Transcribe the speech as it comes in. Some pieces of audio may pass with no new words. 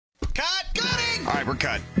All right, we're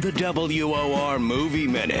cut. The WOR Movie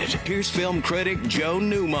Minute. Here's film critic Joe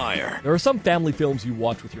Newmeyer. There are some family films you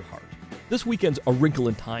watch with your heart. This weekend's A Wrinkle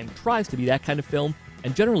in Time tries to be that kind of film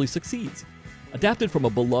and generally succeeds. Adapted from a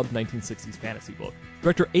beloved 1960s fantasy book,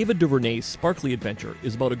 director Ava DuVernay's sparkly adventure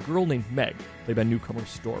is about a girl named Meg, played by newcomer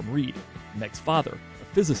Storm Reed. Meg's father,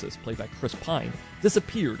 a physicist played by Chris Pine,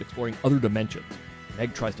 disappeared exploring other dimensions.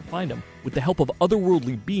 Meg tries to find him with the help of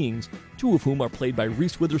otherworldly beings, two of whom are played by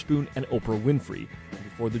Reese Witherspoon and Oprah Winfrey. And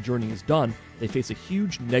before the journey is done, they face a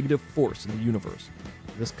huge negative force in the universe.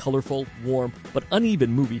 This colorful, warm, but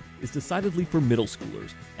uneven movie is decidedly for middle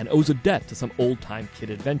schoolers and owes a debt to some old-time kid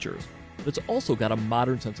adventures. But it's also got a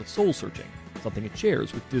modern sense of soul-searching, something it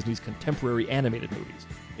shares with Disney's contemporary animated movies.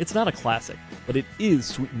 It's not a classic, but it is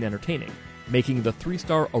sweet and entertaining, making the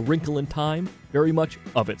 3-star A Wrinkle in Time very much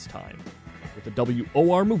of its time. With the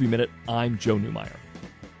WOR Movie Minute, I'm Joe Newmeyer.